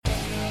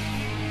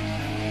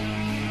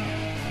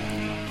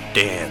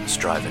Dan's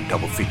Drive-In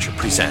Double Feature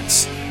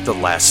presents The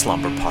Last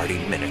Slumber Party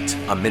Minute,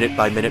 a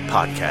minute-by-minute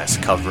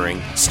podcast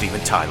covering Steven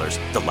Tyler's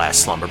The Last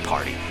Slumber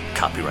Party,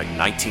 copyright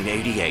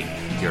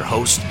 1988. Your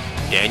host,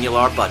 Daniel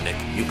R.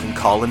 Budnick. You can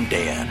call him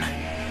Dan.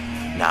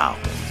 Now,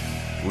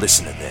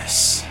 listen to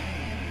this.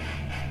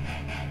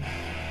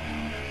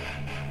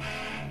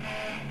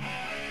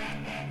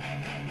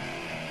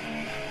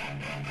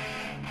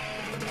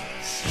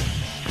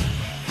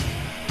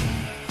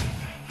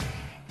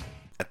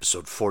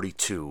 Episode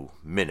 42,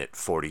 minute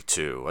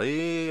 42.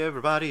 Hey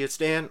everybody, it's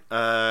Dan.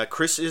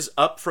 Chris is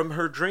up from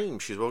her dream.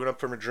 She's woken up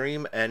from her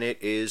dream and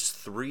it is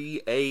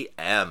 3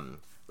 a.m.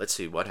 Let's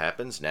see what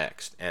happens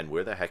next. And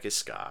where the heck is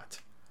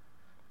Scott?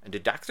 And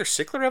did Dr.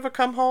 Sickler ever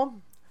come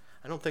home?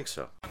 I don't think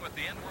so. With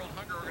the End World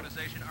Hunger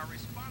Organization are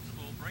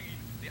responsible bringing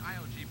the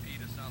IOGP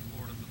to South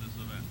Florida for this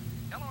event.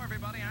 Hello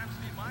everybody, I'm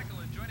Steve Michael,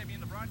 and joining me in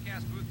the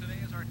broadcast booth today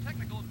is our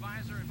technical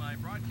advisor and my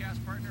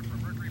broadcast partner for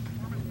Mercury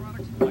Performance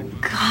Products.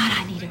 God,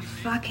 I need a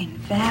fucking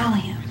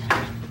Valium.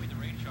 The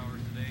rain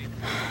showers today,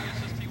 the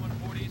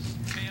SST-140s,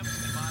 PAMs,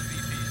 and Mod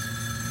VPs.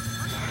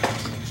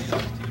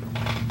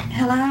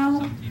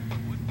 Hello?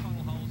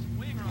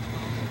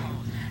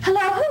 Hello,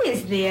 who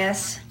is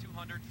this?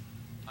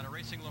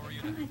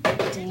 God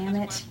damn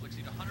it.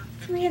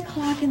 3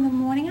 o'clock in the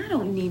morning, I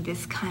don't need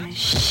this kind of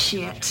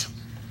shit.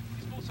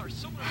 These bolts are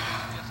similar to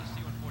the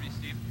SST-140,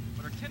 Steve,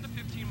 but are 10 to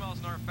 15 miles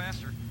an hour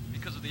faster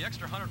because of the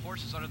extra 100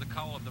 horses under the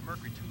cowl of the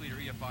Mercury 2-liter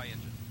EFI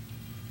engine.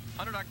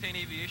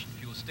 100-octane aviation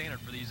fuel is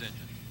standard for these engines.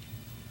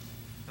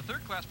 The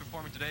third class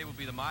performing today will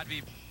be the Mod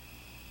V.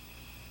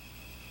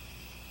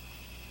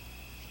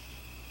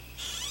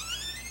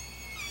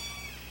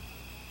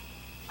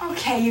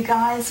 Okay, you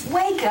guys,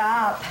 wake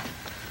up.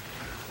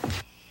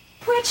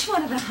 Which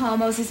one of the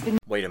homos has been...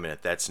 Wait a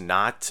minute, that's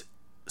not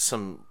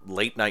some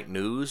late night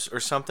news or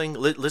something?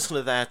 Listen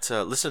to that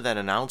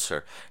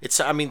announcer.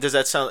 Does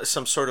that sound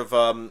some sort of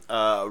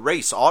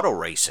auto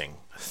racing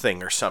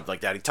thing or something like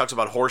that? He talks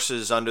about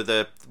horses under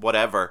the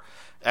whatever.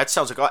 That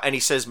sounds like, and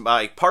he says,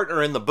 my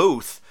partner in the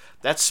booth,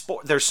 that's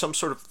sport. There's some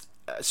sort of,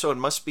 so it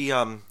must be,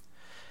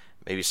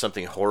 maybe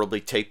something horribly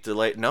tape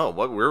delayed. No,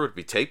 where would it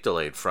be tape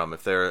delayed from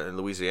if they're in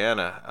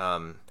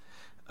Louisiana?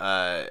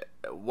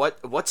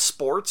 What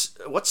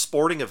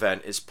sporting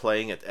event is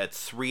playing at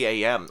 3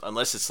 a.m.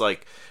 unless it's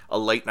like a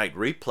late night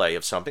replay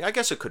of something? I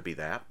guess it could be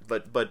that,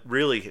 but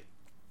really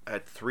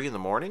at 3 in the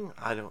morning,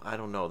 I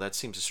don't know. That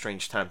seems a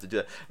strange time to do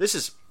that. This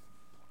is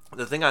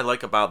the thing I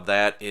like about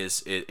that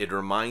is it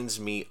reminds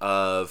me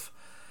of,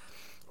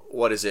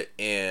 what is it,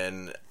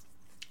 in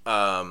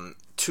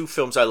two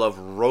films I love,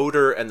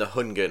 Rotor and the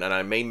Hungan, and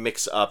I may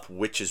mix up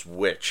which is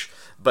which,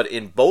 but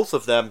in both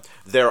of them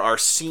there are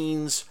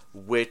scenes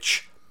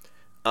which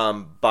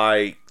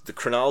by the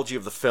chronology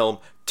of the film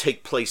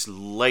take place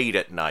late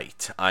at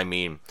night. I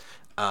mean,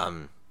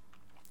 the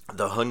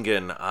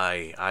Hungan,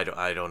 I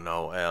don't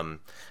know,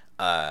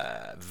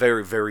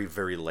 very, very,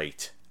 very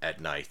late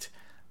at night,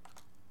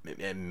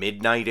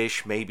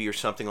 midnight-ish maybe, or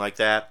something like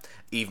that,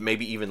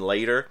 maybe even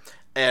later.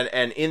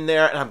 And in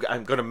there, and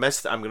I'm gonna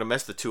mess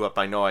the two up.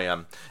 I know I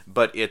am,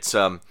 but it's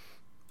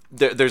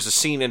there's a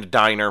scene in a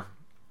diner,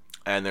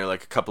 and there are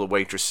like a couple of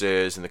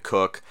waitresses and the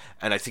cook,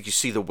 and I think you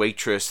see the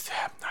waitress.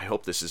 I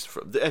hope this is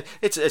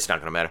it's not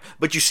gonna matter,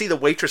 but you see the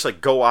waitress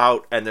like go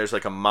out, and there's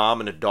like a mom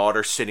and a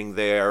daughter sitting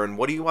there, and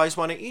what do you guys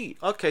want to eat?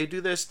 Okay,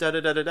 do this, da da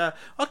da da da.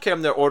 Okay,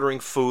 I'm there ordering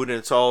food, and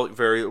it's all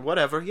very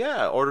whatever.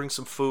 Yeah, ordering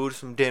some food,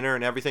 some dinner,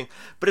 and everything.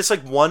 But it's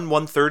like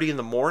 1:30 in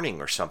the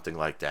morning or something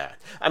like that.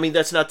 I mean,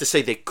 that's not to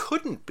say they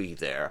couldn't be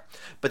there,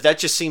 but that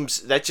just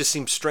seems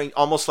strange,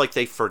 almost like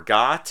they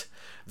forgot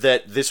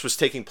that this was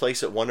taking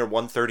place at 1 or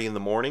 1:30 in the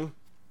morning.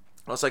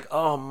 I was like,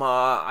 oh,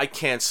 Ma, I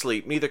can't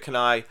sleep. Neither can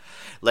I.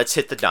 Let's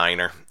hit the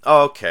diner.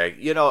 Okay.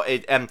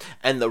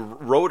 And the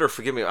Rotor,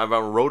 forgive me,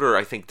 Rotor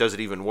I think does it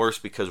even worse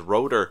because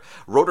Rotor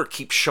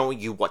keeps showing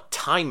you what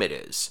time it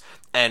is.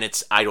 And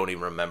I don't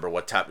even remember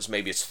what time it is.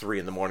 Maybe it's 3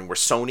 in the morning where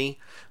Sonia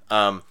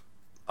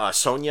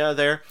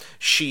there,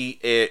 she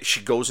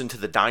goes into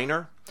the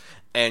diner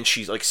and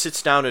she like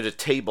sits down at a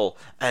table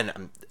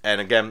and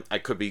again, I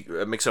could be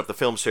mixing up the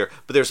films here,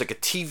 but there's like a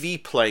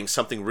TV playing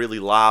something really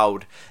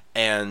loud,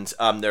 and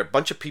there are a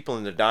bunch of people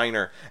in the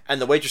diner, and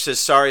the waitress says,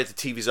 "Sorry, the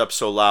TV's up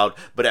so loud,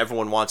 but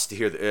everyone wants to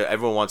hear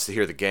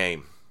the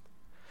game."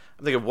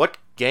 I'm thinking, what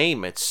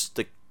game? It's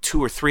like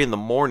 2 or 3 in the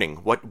morning.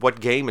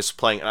 What game is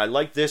playing? And I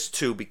like this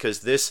too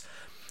because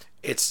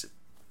it's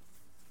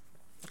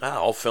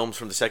all films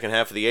from the second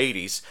half of the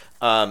 80s,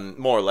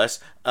 more or less.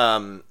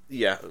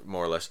 Yeah,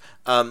 more or less.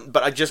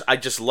 But I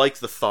just like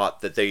the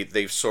thought that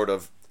they've sort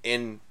of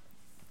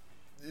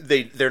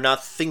they're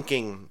not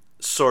thinking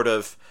sort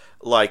of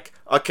like,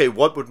 okay,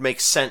 what would make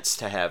sense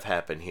to have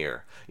happen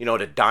here?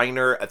 At a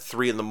diner at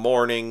 3 in the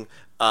morning,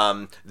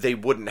 they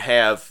wouldn't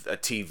have a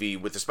TV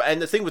with this.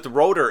 And the thing with the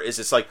Rotor is,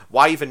 it's like,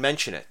 why even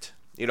mention it?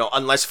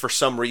 Unless for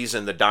some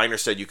reason the diner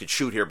said you could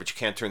shoot here, but you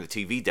can't turn the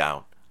TV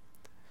down.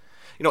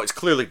 It's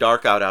clearly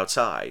dark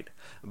outside.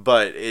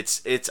 but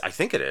it's. I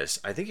think it is.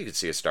 I think you can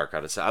see a star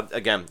cut.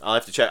 Again, I'll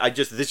have to check.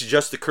 This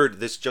just occurred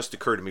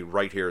to me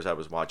right here as I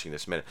was watching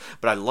this minute.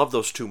 But I love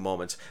those two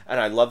moments, and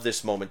I love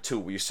this moment too,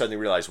 where you suddenly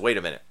realize, wait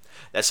a minute,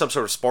 that's some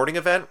sort of sporting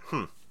event.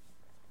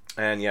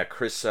 And yeah,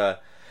 Chris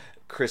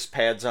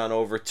pads on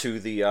over to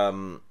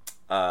the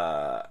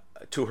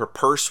to her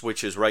purse,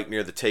 which is right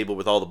near the table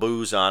with all the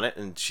booze on it,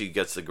 and she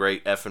gets the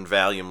great effing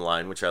Valium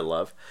line, which I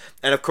love.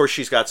 And of course,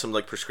 she's got some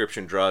like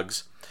prescription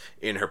drugs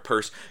in her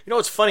purse. You know,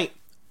 it's funny.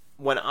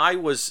 When I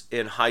was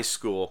in high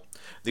school,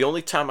 the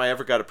only time I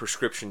ever got a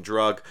prescription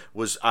drug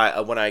was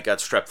when I got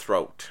strep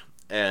throat.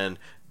 And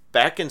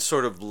back in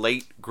sort of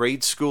late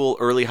grade school,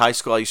 early high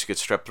school, I used to get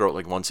strep throat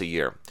like once a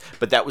year.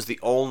 But that was the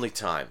only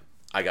time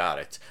I got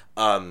it.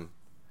 And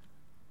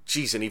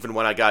even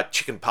when I got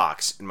chicken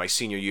pox in my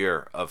senior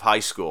year of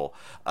high school,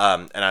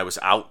 and I was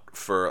out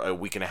for a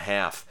week and a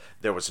half,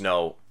 there was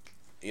no,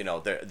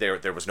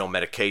 there was no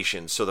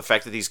medication. So the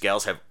fact that these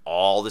gals have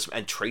all this,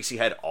 and Tracy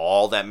had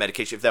all that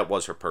medication, if that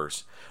was her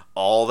purse,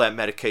 all that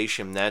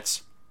medication,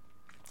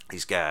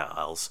 these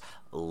gals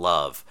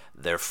love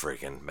their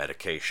friggin'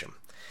 medication.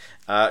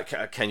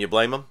 Can you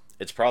blame them?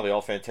 It's probably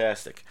all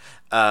fantastic.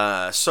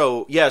 The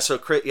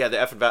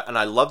F and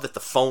I love that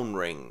the phone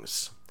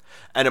rings.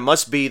 And it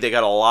must be they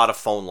got a lot of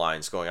phone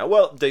lines going on.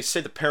 Well, they say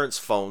the parents'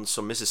 phone,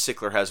 so Mrs.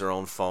 Sickler has her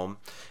own phone.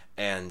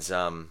 And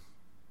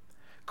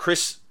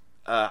Chris,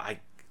 I'm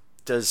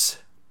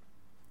guessing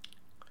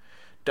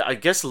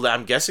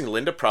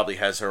Linda probably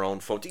has her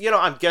own phone.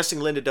 I'm guessing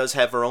Linda does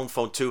have her own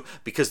phone too,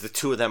 because the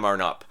two of them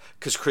aren't up.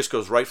 Because Chris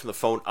goes right from the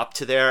phone up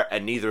to there,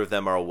 and neither of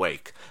them are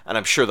awake. And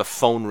I'm sure the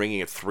phone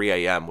ringing at 3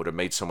 a.m. would have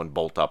made someone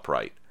bolt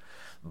upright.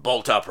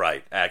 Bolt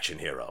upright, action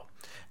hero.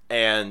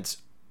 And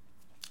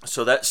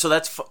so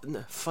that's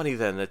funny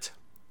then that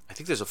I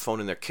think there's a phone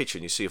in their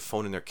kitchen. You see a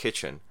phone in their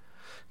kitchen.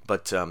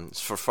 But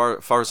for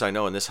far as I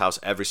know, in this house,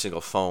 every single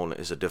phone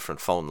is a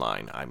different phone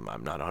line. I'm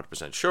not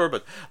 100% sure,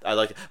 but I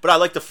like it. But I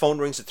like the phone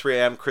rings at 3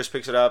 a.m. Chris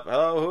picks it up.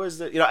 Oh, who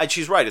is it? And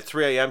she's right. At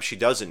 3 a.m., she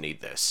doesn't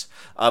need this.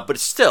 But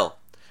it's still,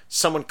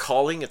 someone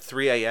calling at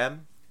 3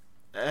 a.m.?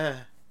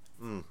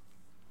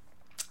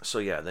 So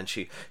yeah, then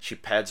she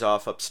pads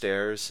off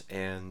upstairs,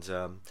 and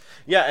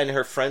and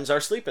her friends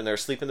are sleeping. They're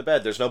asleep in the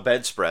bed. There's no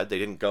bedspread. They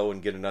didn't go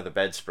and get another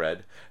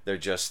bedspread. They're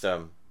just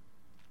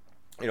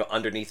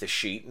underneath a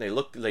sheet, and they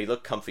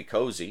look comfy,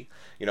 cozy.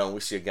 And we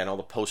see again all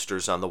the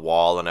posters on the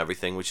wall and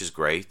everything, which is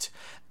great.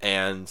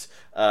 And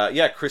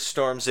Chris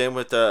storms in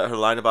with her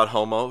line about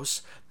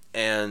homos,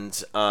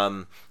 and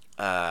I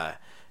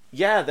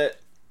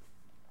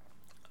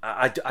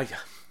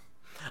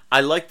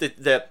like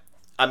that.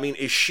 I mean,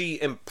 is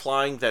she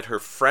implying that her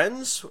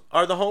friends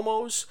are the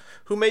homos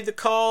who made the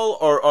call,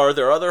 or are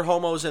there other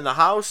homos in the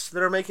house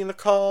that are making the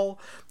call?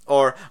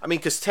 Or,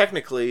 because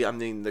technically,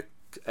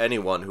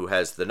 anyone who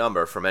has the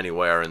number from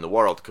anywhere in the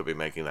world could be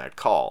making that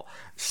call.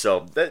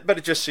 So, but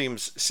it just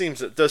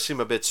it does seem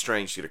a bit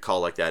strange to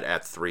call like that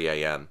at 3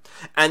 a.m.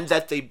 And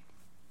that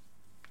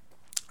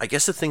I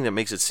guess the thing that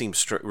makes it seem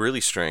really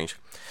strange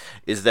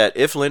is that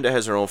if Linda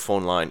has her own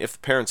phone line, if the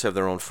parents have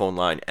their own phone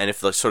line, and if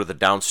the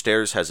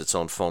downstairs has its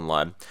own phone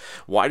line,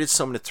 why did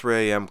someone at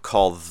 3 a.m.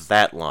 call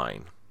that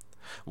line?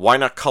 Why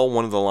not call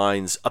one of the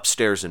lines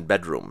upstairs in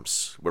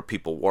bedrooms where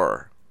people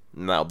were?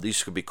 Now,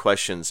 these could be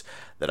questions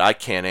that I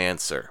can't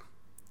answer.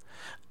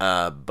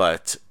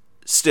 But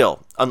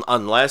still,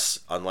 unless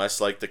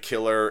like the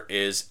killer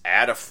is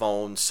at a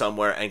phone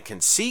somewhere and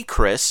can see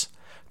Chris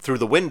through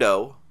the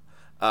window,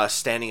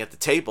 standing at the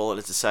table, and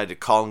has decided to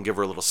call and give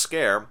her a little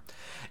scare.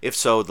 If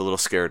so, the little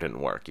scare didn't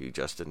work. You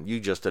just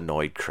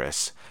annoyed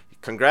Chris.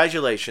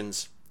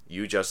 Congratulations,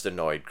 you just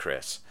annoyed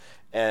Chris.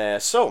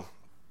 That's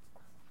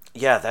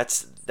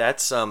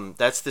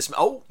this.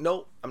 Oh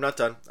no, I'm not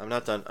done.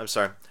 I'm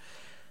sorry.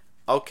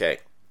 Okay,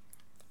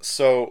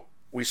 so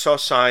we saw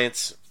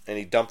Science, and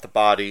he dumped the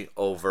body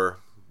over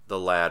the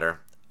ladder,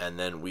 and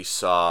then we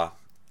saw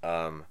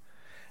after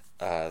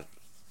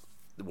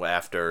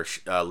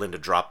Linda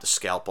dropped the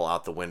scalpel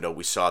out the window,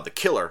 we saw the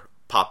killer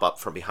pop up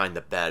from behind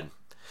the bed.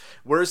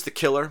 Where is the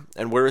killer,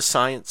 and where is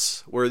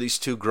Science? Where are these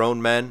two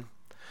grown men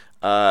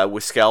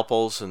with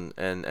scalpels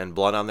and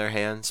blood on their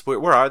hands?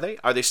 Where are they?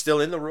 Are they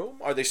still in the room?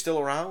 Are they still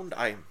around?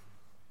 I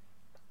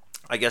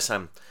guess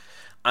I'm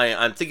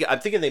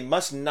thinking they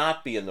must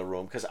not be in the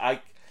room, because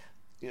I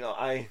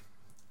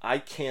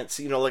can't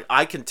see.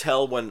 I can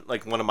tell when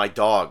one of my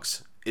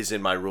dogs is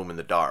in my room in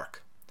the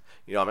dark.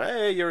 I'm like,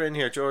 hey, you're in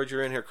here, George.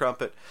 You're in here,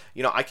 Crumpet.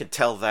 I can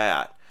tell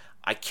that.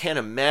 I can't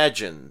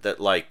imagine that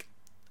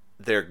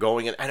they're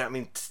going in.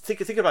 And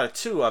think about it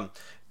too.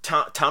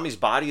 Tommy's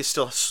body is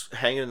still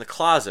hanging in the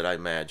closet, I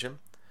imagine.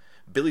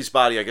 Billy's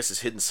body, I guess,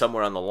 is hidden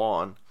somewhere on the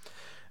lawn.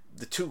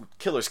 The two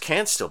killers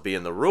can't still be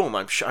in the room.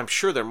 I'm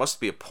sure there must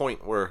be a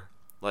point where,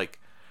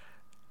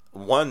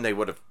 one, they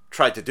would have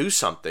tried to do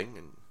something,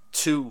 and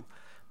two,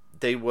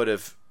 they would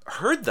have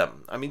heard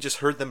them. Just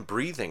heard them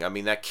breathing.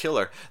 That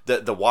killer,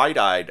 the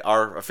wide-eyed,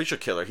 our official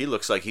killer, he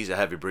looks like he's a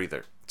heavy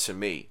breather to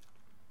me.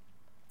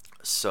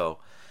 So,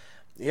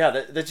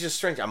 Yeah, that's just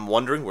strange. I'm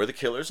wondering where the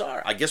killers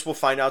are. I guess we'll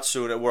find out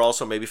soon. We'll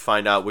also maybe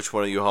find out which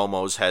one of you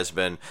homos has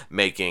been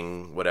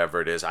making whatever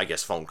it is. I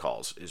guess phone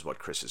calls is what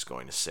Chris is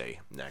going to say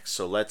next.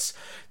 So let's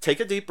take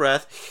a deep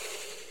breath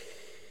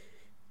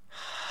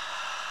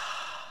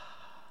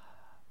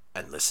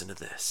and listen to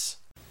this.